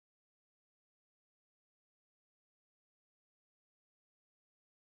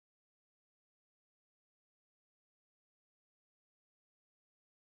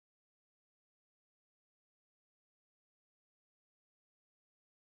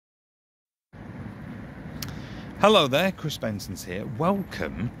Hello there, Chris Benson's here.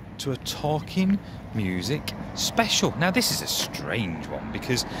 Welcome to a Talking Music special. Now this is a strange one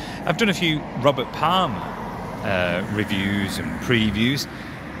because I've done a few Robert Palmer reviews and previews.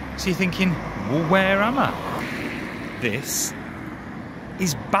 So you're thinking, well, where am I? This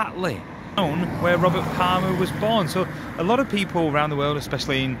is Batley, where Robert Palmer was born. So a lot of people around the world,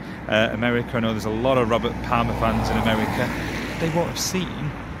 especially in America, I know there's a lot of Robert Palmer fans in America, they won't have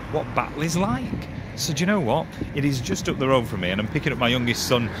seen what Batley's like. So do you know what? It is just up the road from me, and I'm picking up my youngest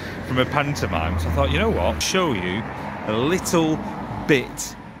son from a pantomime. So I thought, you know what? Show you a little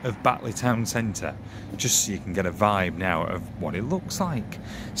bit of Batley town centre, just so you can get a vibe now of what it looks like.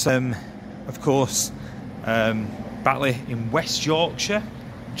 So, of course, Batley in West Yorkshire,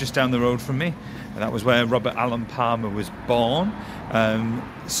 just down the road from me. And that was where Robert Alan Palmer was born.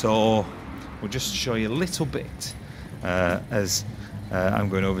 So we'll just show you a little bit as I'm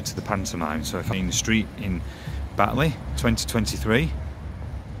going over to the pantomime. So if I'm in the street in Batley, 2023,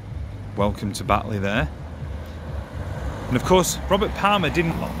 welcome to Batley there. And of course, Robert Palmer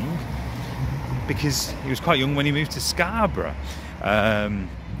didn't long because he was quite young when he moved to Scarborough.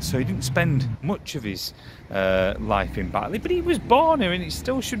 So he didn't spend much of his life in Batley, but he was born here and it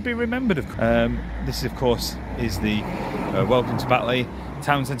still should be remembered. This, of course, is the Welcome to Batley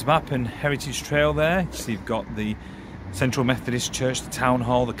Town Centre map and Heritage Trail there. So you've got the Central Methodist Church, the Town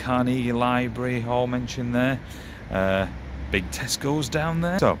Hall, the Carnegie Library, all mentioned there. Big Tesco's down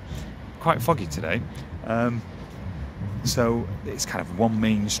there. So, quite foggy today. So, it's kind of one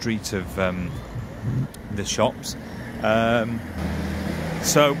main street of the shops.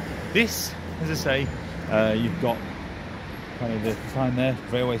 So, this, as I say, you've got kind of the sign there,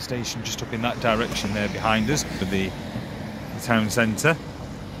 railway station just up in that direction there behind us, for the town centre.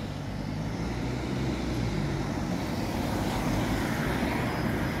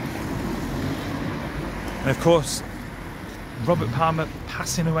 And of course, Robert Palmer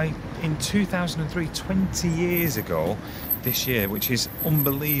passing away in 2003, 20 years ago this year, which is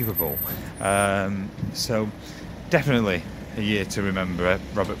unbelievable. So definitely a year to remember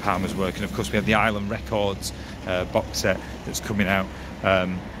Robert Palmer's work. And of course we have the Island Records box set that's coming out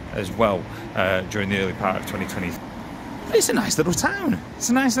as well during the early part of 2020. It's a nice little town. It's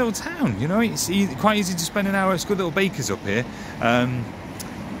a nice little town, you know. It's quite easy to spend an hour. It's good little bakers up here.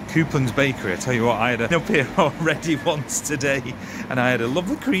 Coupland's Bakery, I tell you what, I had up here already once today, and I had a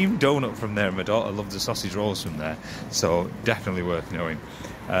lovely cream donut from there. My daughter loved the sausage rolls from there, so definitely worth knowing.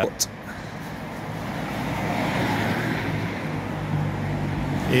 But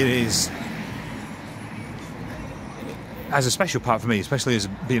it has a special part for me, especially as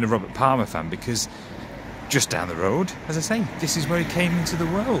being a Robert Palmer fan, because just down the road, as I say, this is where he came into the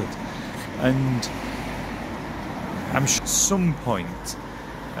world, and I'm sure at some point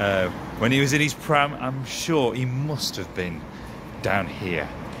when he was in his pram, I'm sure he must have been down here.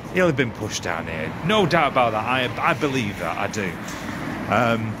 He'll have been pushed down here. No doubt about that. I believe that. I do.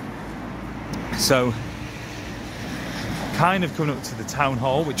 So, kind of coming up to the town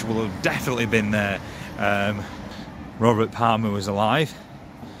hall, which will have definitely been there. Robert Palmer was alive.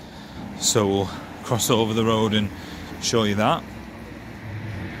 So we'll cross over the road and show you that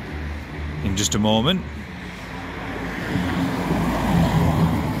in just a moment.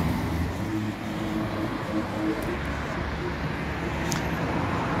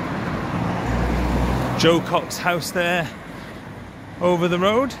 Joe Cox's house there over the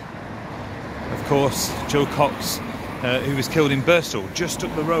road. Of course, Joe Cox, who was killed in Bristol, just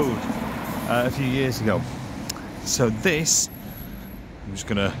up the road a few years ago. So this, I'm just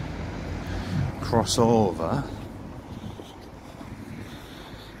going to cross over.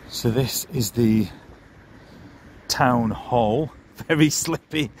 So this is the town hall. Very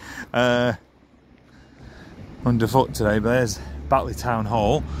slippy underfoot today, but there's Batley Town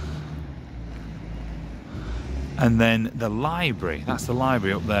Hall. And then the library, that's the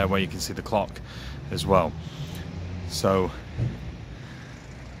library up there where you can see the clock as well. So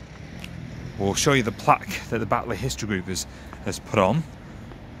we'll show you the plaque that the Batley History Group has put on.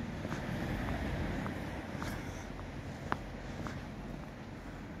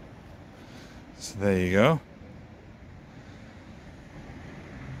 So there you go.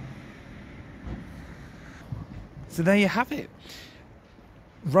 So there you have it.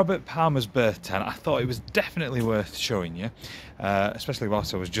 Robert Palmer's birth town. I thought it was definitely worth showing you, especially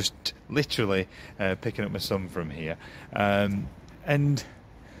whilst I was just literally picking up my son from here. And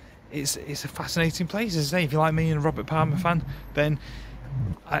it's a fascinating place. As I say, if you're like me and a Robert Palmer fan, then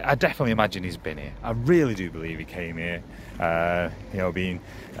I definitely imagine he's been here. I really do believe he came here. You know,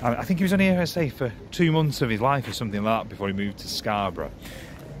 I think he was only here, I say, for 2 months of his life or something like that before he moved to Scarborough.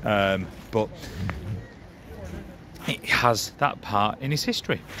 But it has that part in its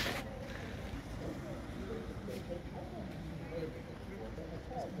history.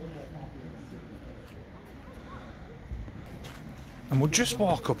 And we'll just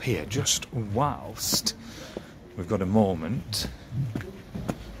walk up here just whilst we've got a moment.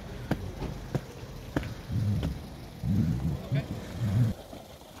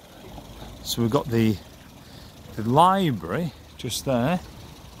 So we've got the library just there.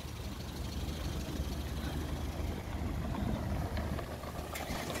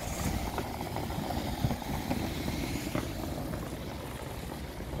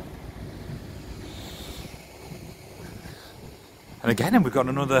 And again, we've got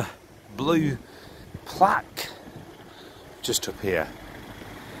another blue plaque just up here.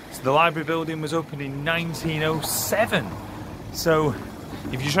 So the library building was opened in 1907. So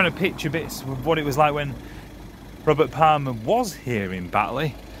if you're trying to picture bits of what it was like when Robert Palmer was here in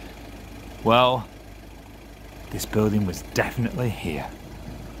Batley, well, this building was definitely here.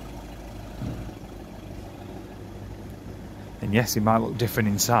 And yes, it might look different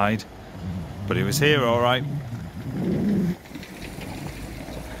inside, but it was here, all right.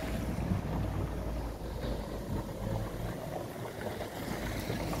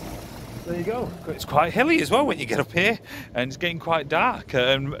 There you go. It's quite hilly as well when you get up here, and it's getting quite dark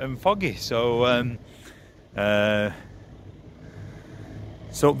and foggy. So,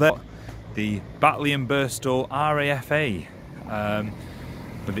 so there, the Batley and Birstall RAFA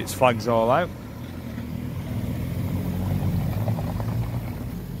with its flags all out.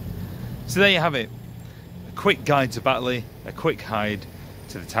 So there you have it. A quick guide to Batley, a quick guide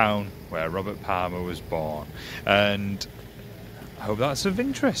to the town where Robert Palmer was born, and I hope that's of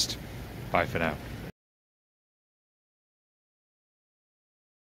interest. Bye for now.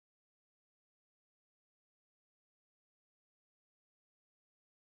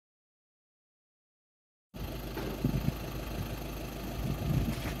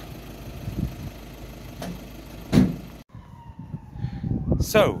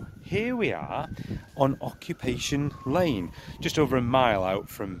 So here we are on Occupation Lane, just over a mile out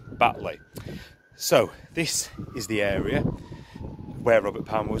from Batley. So this is the area where Robert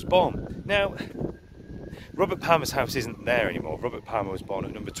Palmer was born. Now, Robert Palmer's house isn't there anymore. Robert Palmer was born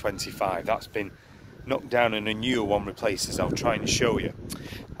at number 25. That's been knocked down and a newer one replaced, as I'll try and show you.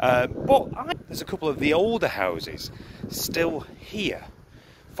 There's a couple of the older houses still here.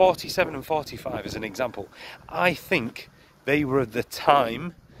 47 and 45 as an example. I think they were of the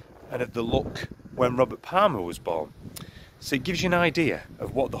time and of the look when Robert Palmer was born. So it gives you an idea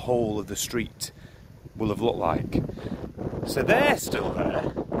of what the whole of the street will have looked like. So they're still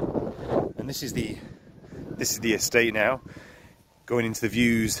there, and this is the estate now, going into the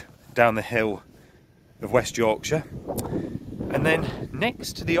views down the hill of West Yorkshire. And then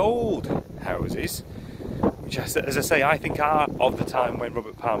next to the old houses, which, as I say, I think are of the time when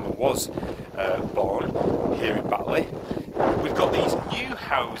Robert Palmer was born here in Batley, we've got these new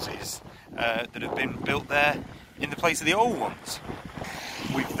houses that have been built there in the place of the old ones.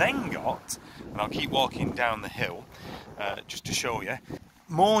 We've then got, and I'll keep walking down the hill just to show you,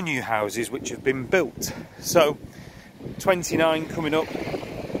 more new houses which have been built. So 29 coming up,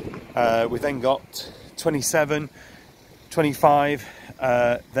 we've then got 27, 25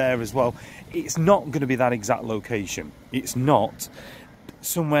 there as well. It's not going to be that exact location. It's not.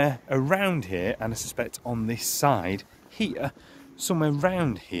 Somewhere around here, and I suspect on this side here, somewhere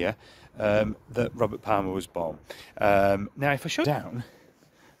around here, that Robert Palmer was born. Now if I show down,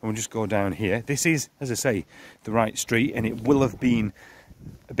 and we'll just go down here, this is, as I say, the right street, and it will have been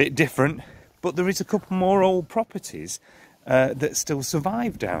a bit different, but there is a couple more old properties that still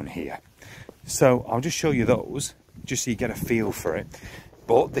survive down here. So I'll just show you those, just so you get a feel for it.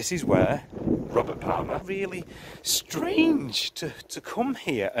 But this is where Robert Palmer, really strange to come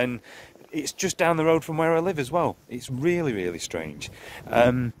here, and it's just down the road from where I live as well. It's really, really strange.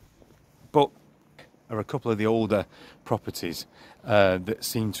 But there are a couple of the older properties that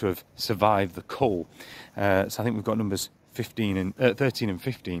seem to have survived the cull. So I think we've got numbers 13 and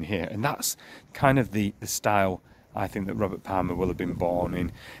 15 here, and that's kind of the style I think that Robert Palmer will have been born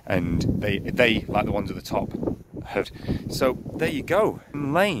in, and they like the ones at the top had. So there you go,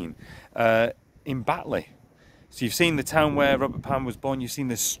 Lane in Batley. So you've seen the town where Robert Palmer was born, you've seen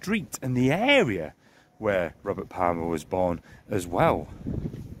the street and the area where Robert Palmer was born as well.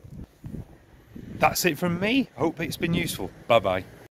 That's it from me. Hope it's been useful. Bye bye.